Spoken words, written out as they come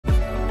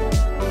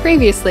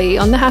Previously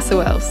on the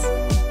Hassall.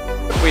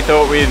 We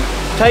thought we'd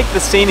take the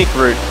scenic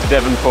route to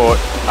Devonport,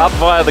 up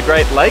via the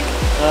Great Lake.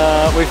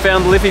 We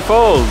found Liffey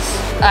Falls.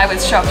 I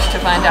was shocked to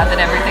find out that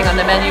everything on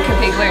the menu can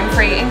be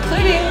gluten-free,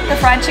 including the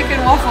fried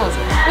chicken waffles.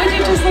 Would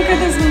you just look at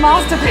this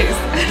masterpiece?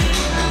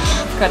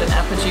 Got an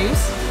apple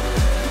juice.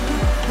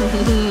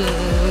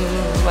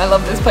 I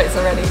love this place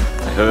already.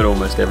 I heard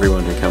almost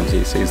everyone who comes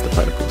here sees the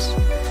platypus.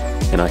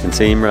 And I can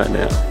see him right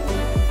now.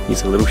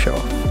 He's a little show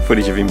off.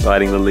 Footage of him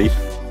biting the leaf.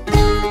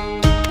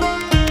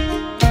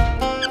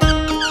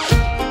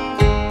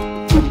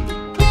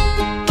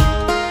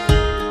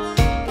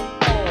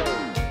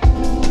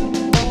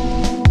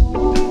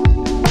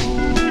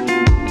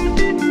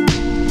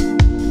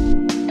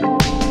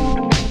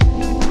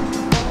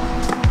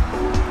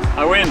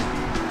 I win.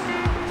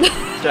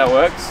 That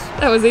works.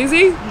 That was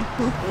easy.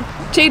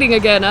 Cheating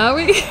again, are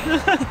we?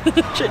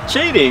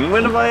 Cheating?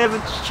 When have I ever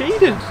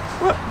cheated?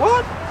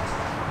 What?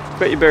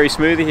 Got your berry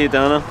smoothie here,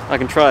 Dana. I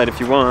can try it if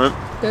you want.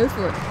 Go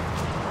for it.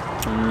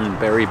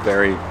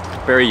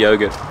 Berry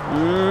yogurt.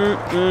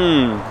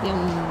 Yum.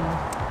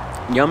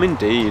 Yum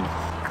indeed.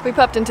 We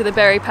popped into the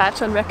berry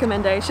patch on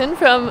recommendation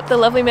from the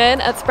lovely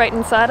man at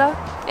Sprayton Cider,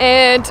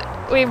 and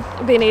we've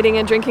been eating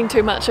and drinking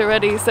too much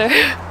already, so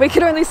we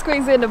could only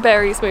squeeze in a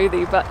berry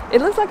smoothie, but it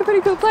looks like a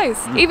pretty cool place.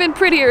 Even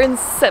prettier in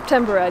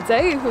September, I'd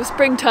say, or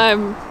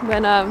springtime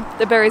when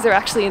the berries are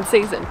actually in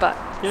season, but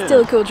yeah.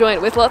 Still a cool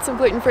joint with lots of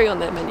gluten-free on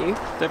their menu.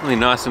 Definitely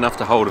nice enough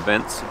to hold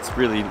events. It's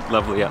really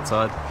lovely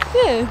outside.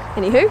 Yeah.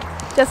 Anywho,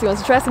 Jessie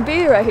wants to try some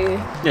beer right here.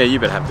 Yeah, you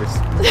better have this.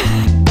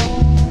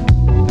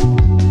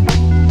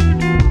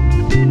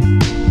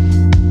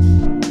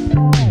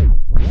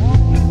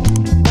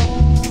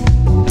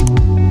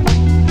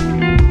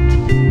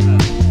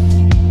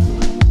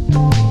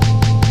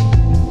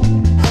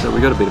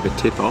 We got a bit of a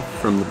tip off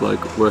from the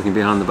bloke working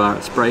behind the bar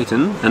at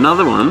Sprayton.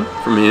 Another one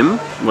from him,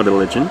 what a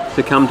legend,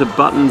 to come to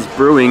Buttons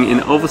Brewing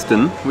in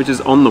Ulverston, which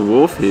is on the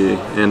wharf here,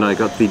 and I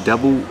got the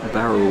double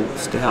barrel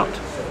stout.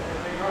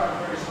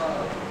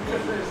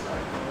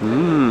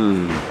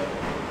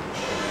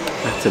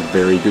 That's a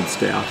very good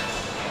stout.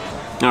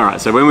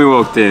 Alright, so when we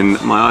walked in,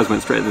 my eyes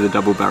went straight to the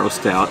double barrel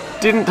stout.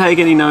 Didn't take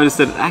any notice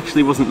that it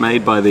actually wasn't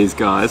made by these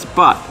guys,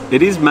 but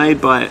it is made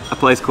by a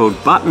place called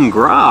Button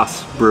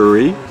Grass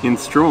Brewery in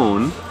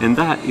Strawn, and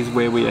that is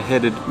where we are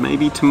headed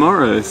maybe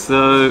tomorrow.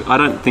 So I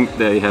don't think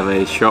they have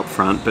a shop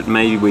front, but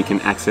maybe we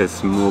can access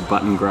some more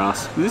button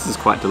grass. This is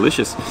quite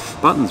delicious.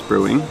 Buttons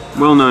Brewing,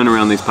 well known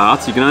around these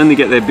parts. You can only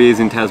get their beers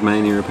in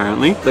Tasmania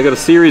apparently. They've got a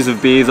series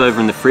of beers over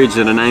in the fridge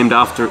that are named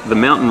after the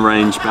mountain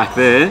range back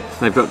there.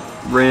 They've got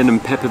random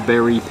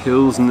pepperberry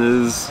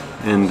pilsners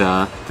and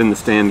then the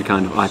standard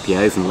kind of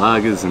IPAs and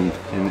lagers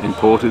and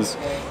porters.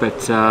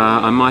 But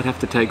I might have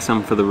to take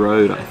some for the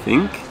road, I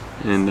think,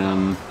 and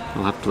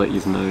I'll have to let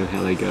you know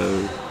how they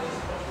go.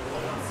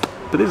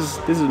 But this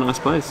is a nice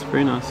place,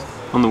 very nice,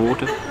 on the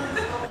water.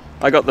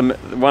 I got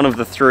one of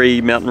the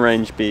 3 mountain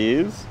range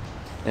beers,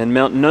 and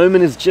Mount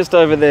Noman is just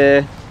over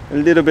there, a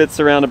little bit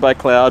surrounded by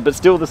cloud, but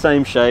still the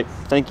same shape.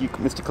 Thank you,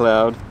 Mr.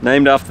 Cloud.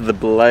 Named after the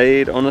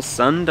blade on a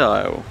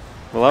sundial.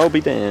 Well, I'll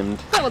be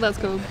damned. Oh, well, that's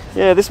cool.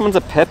 Yeah, this one's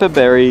a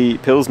pepperberry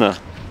pilsner,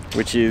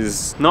 which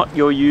is not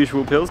your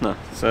usual pilsner.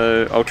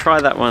 So I'll try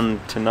that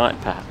one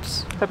tonight,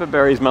 perhaps.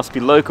 Pepperberries must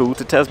be local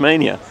to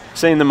Tasmania.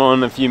 Seen them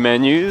on a few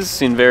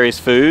menus in various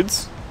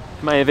foods.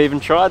 May have even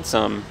tried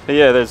some. But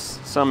yeah, there's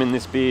some in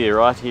this beer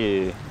right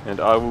here, and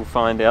I will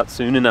find out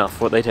soon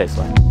enough what they taste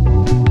like.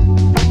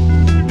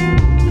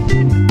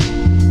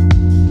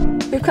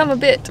 We've come a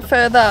bit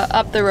further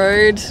up the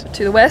road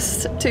to the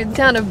west to the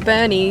town of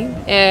Burnie,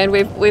 and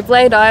we've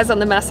laid eyes on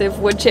the massive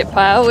wood chip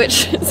pile,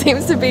 which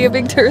seems to be a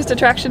big tourist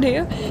attraction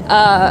here.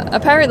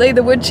 Apparently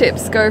the wood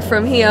chips go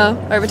from here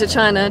over to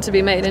China to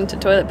be made into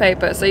toilet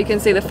paper, so you can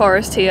see the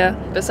forest here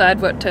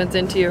beside what turns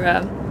into your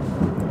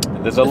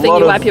There's the thing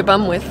you wipe your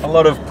bum with. A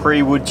lot of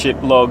pre-wood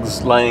chip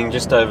logs laying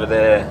just over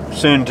there,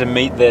 soon to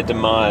meet their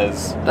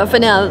demise. But for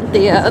now,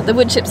 the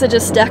wood chips are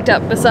just stacked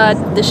up beside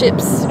the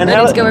ships, ready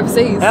to go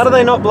overseas. How do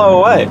they not blow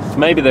away?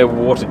 Maybe they're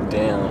watered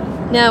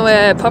down. Now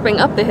we're popping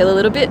up the hill a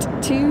little bit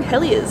to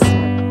Heliers.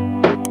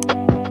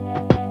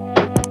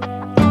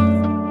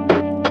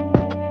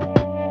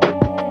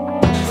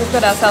 We've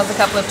got ourselves a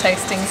couple of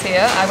tastings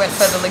here. I went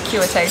for the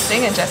liqueur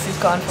tasting and Jessie's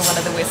gone for one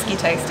of the whiskey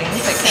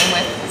tastings that came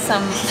with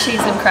some cheese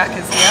and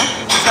crackers here.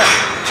 So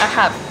I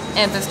have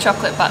Amber's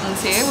chocolate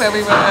buttons here, where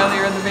we were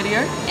earlier in the video,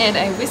 and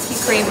a whiskey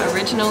cream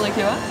original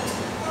liqueur.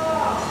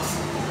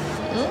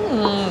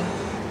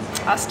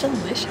 That's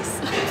delicious.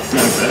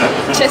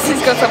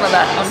 Jessie's got some of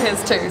that on his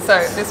too,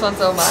 so this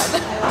one's all mine.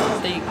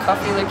 The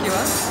coffee liqueur.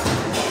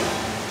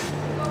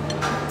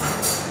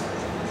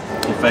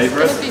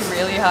 Favourite? It's going to be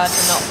really hard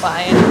to not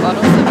buy any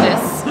bottles of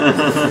this.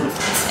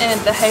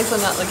 And the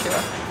hazelnut liqueur.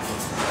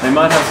 They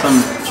might have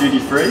some duty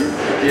free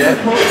at the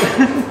airport.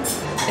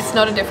 It's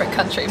not a different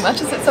country,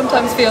 much as it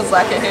sometimes feels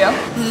like it here.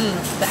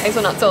 The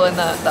hazelnut's all in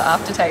the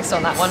aftertaste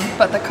on that one,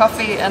 but the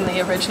coffee and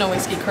the original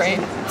whiskey cream,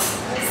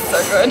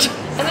 so good.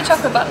 And the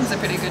chocolate buttons are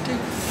pretty good too.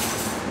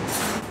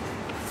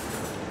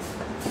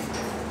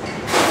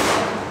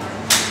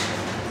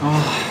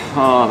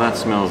 Oh, that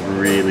smells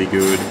really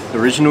good.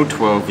 Original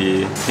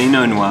 12-year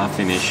Pinot Noir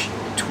finish,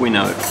 twin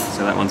oak.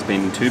 So that one's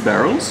been in 2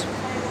 barrels.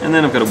 And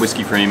then I've got a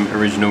Whiskey Cream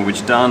original,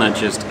 which Dana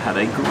just had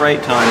a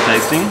great time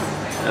tasting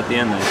at the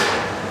end there.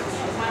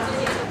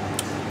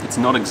 It's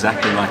not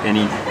exactly like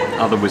any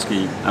other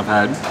whiskey I've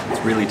had.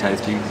 It's really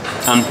tasty.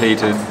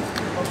 Unpeated,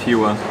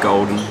 pure,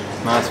 golden,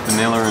 nice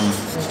vanilla and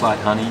slight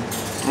honey.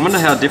 I wonder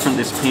how different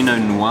this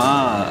Pinot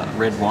Noir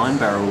red wine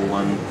barrel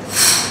one.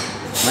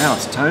 Wow,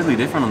 it's totally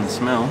different on the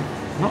smell.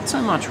 Not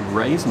so much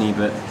raisiny,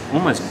 but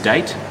almost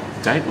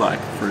date-like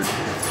fruit.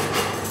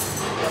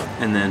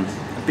 And then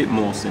a bit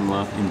more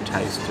similar in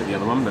taste to the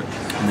other one,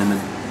 and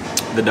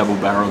then the double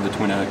barrel, the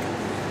twin oak.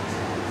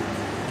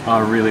 I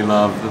really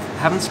love,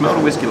 haven't smelled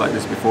a whiskey like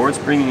this before. It's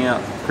bringing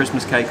out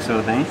Christmas cake sort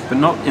of thing, but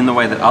not in the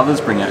way that others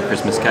bring out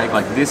Christmas cake.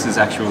 Like this is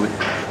actually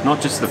not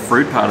just the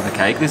fruit part of the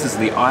cake, this is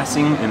the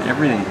icing and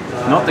everything.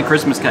 Not the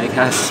Christmas cake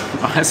has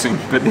icing,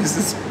 but this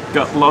has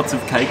got lots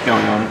of cake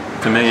going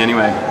on, to me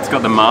anyway. It's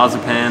got the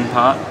marzipan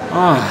part.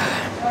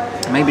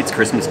 Oh, maybe it's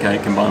Christmas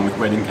cake combined with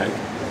wedding cake.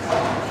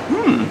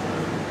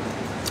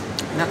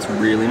 That's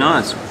really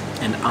nice,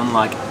 and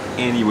unlike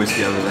any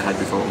whiskey I've ever had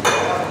before.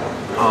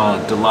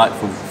 Oh,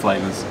 delightful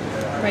flavours.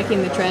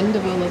 Breaking the trend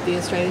of all of the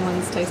Australian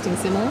ones tasting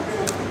similar?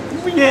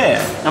 Well,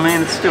 yeah, I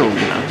mean it's still,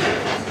 you know,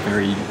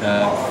 very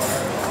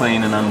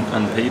clean and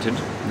unpeated.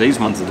 These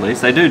ones at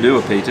least, they do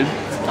a peated.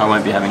 I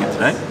won't be having it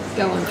today.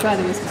 Go on, try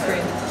the whiskey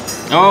cream.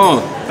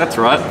 Oh, that's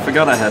right, I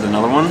forgot I had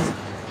another one.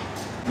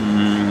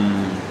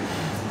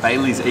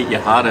 Bailey's Eat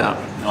Your Heart Out.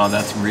 Oh,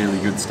 that's really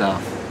good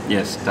stuff.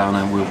 Yes,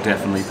 Dana will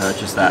definitely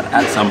purchase that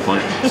at some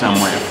point,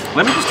 somewhere.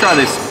 Let me just try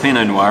this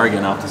Pinot Noir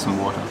again after some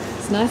water.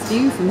 It's a nice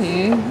view from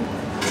here.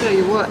 Tell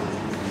you what.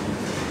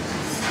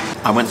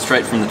 I went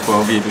straight from the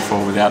 12-year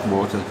before without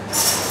water.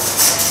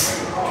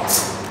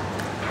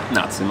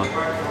 No, it's similar.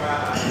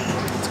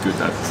 It's good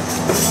though.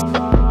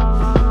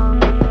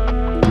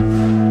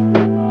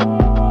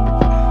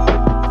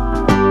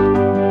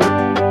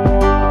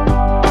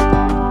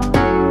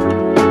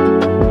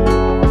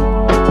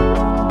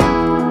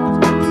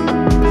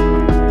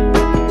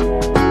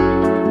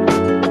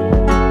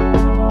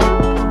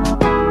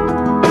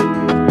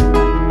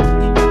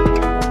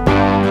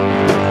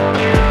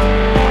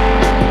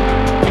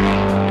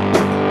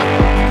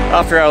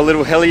 After our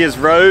little Hellier's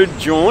Road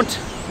jaunt,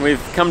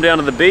 we've come down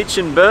to the beach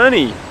in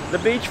Burnie, the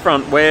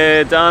beachfront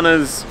where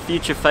Dana's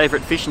future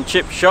favourite fish and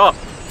chip shop,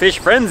 Fish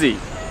Frenzy,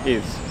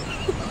 is.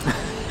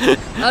 I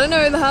don't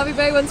know, the Hervey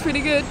Bay one's pretty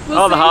good.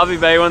 We'll see. The Hervey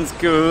Bay one's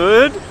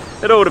good.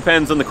 It all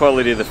depends on the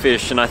quality of the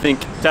fish, and I think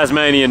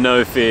Tasmania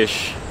no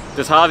fish.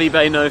 Does Hervey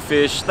Bay no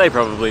fish? They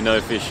probably no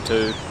fish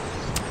too.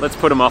 Let's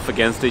put them off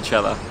against each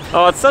other.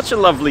 Oh, it's such a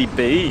lovely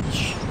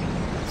beach.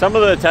 Some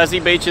of the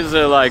Tassie beaches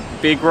are like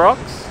big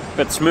rocks,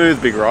 but smooth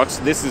big rocks.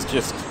 This is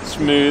just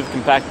smooth,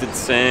 compacted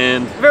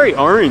sand. Very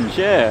orange,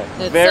 yeah.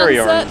 It's very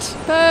sunset.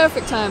 orange.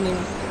 Perfect timing.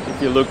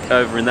 If you look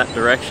over in that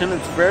direction,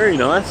 it's very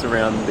nice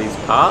around these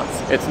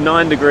parts. It's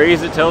 9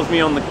 degrees, it tells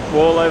me on the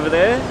wall over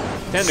there.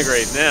 10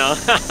 degrees now.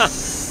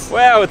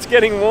 Wow, it's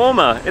getting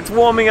warmer. It's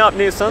warming up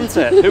near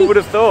sunset. Who would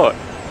have thought?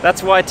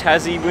 That's why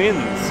Tassie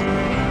wins.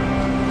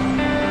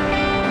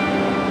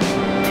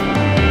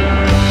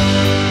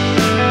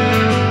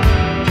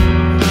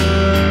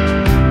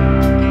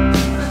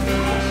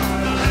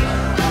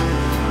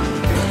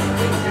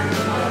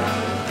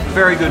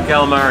 Very good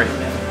calamari.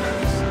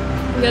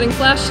 I'm getting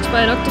flashed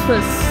by an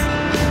octopus.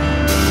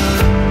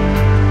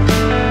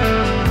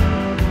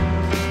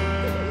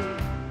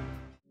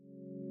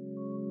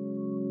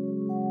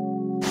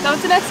 So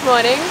it's the next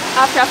morning.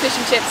 After our fish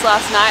and chips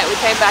last night, we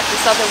came back to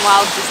Southern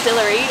Wild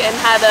Distillery and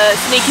had a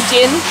sneaky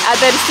gin at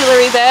their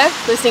distillery there,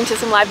 listening to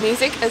some live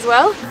music as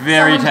well.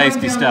 Very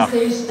tasty stuff.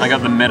 I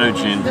got the Meadow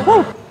Gin.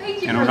 Woo!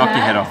 It'll knock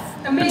your head off.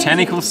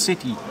 Botanical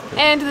City.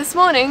 And this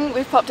morning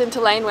we've popped into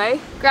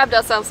Laneway, grabbed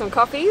ourselves some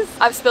coffees.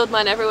 I've spilled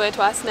mine everywhere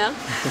twice now.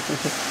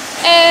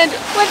 And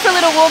went for a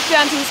little walk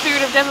down to the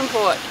Spirit of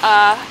Devonport.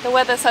 The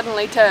weather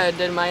suddenly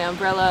turned and my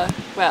umbrella,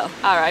 well,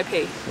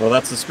 RIP. Well,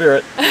 that's the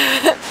spirit.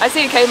 I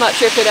see a Kmart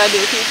trip in our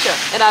near future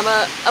and I'm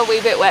a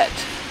wee bit wet.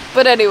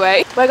 But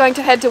anyway, we're going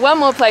to head to one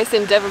more place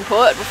in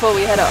Devonport before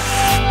we head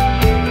off.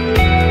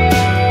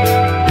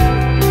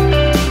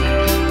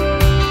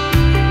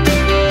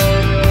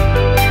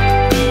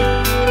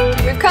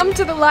 Come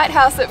to the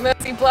lighthouse at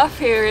Mercy Bluff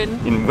here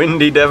in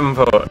windy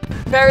Devonport.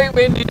 Very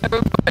windy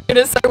Devonport. It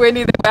is so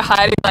windy that we're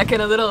hiding like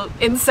in a little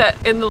inset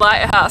in the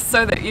lighthouse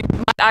so that you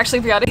might actually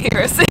be able to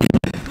hear us.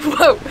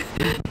 Whoa!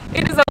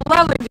 It is a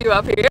lovely view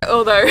up here,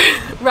 although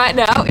right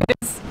now it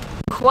is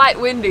quite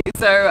windy,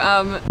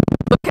 so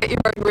look at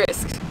your own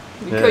risk.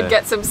 You could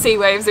get some sea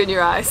waves in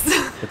your eyes.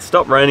 It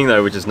stopped raining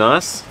though, which is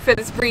nice. For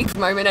this brief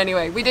moment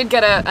anyway. We did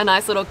get a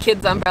nice little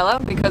kid's umbrella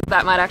because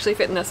that might actually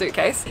fit in a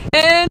suitcase.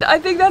 And I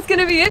think that's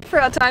going to be it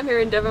for our time here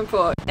in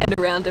Devonport and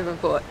around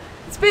Devonport.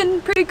 It's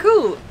been pretty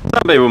cool.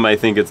 Some people may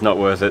think it's not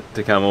worth it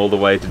to come all the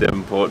way to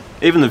Devonport.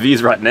 Even the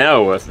views right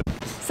now are worth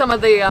it. Some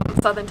of the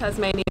southern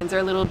Tasmanians are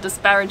a little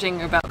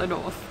disparaging about the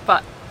north,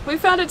 but we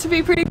found it to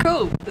be pretty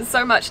cool. There's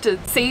so much to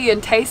see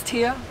and taste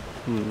here.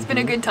 It's been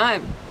a good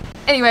time.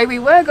 Anyway, we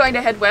were going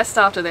to head west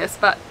after this,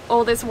 but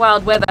all this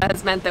wild weather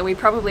has meant that we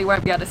probably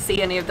won't be able to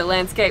see any of the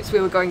landscapes we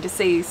were going to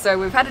see, so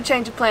we've had a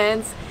change of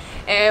plans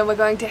and we're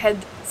going to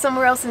head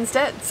somewhere else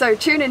instead. So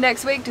tune in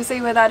next week to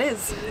see where that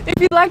is. If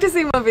you'd like to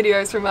see more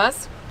videos from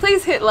us,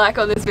 please hit like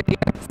on this video,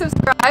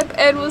 subscribe,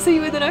 and we'll see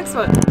you in the next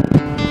one.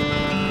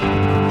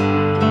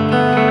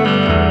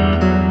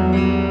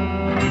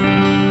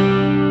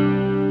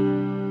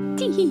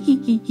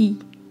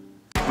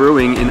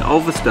 Brewing in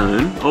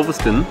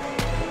Ulverston.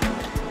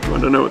 I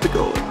don't know what to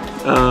call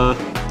it.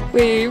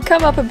 We've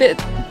come up a bit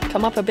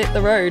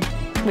the road.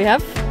 We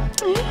have?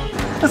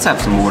 Let's have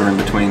some water in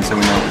between so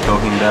we know what we're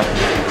talking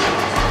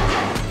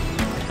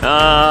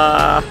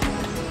about.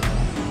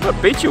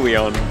 What beach are we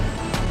on?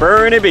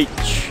 Burnie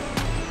Beach.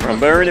 We're on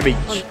Burnie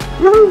Beach.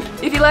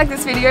 If you like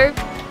this video,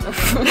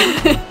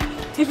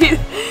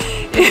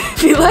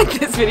 if you like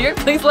this video,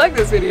 please like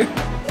this video.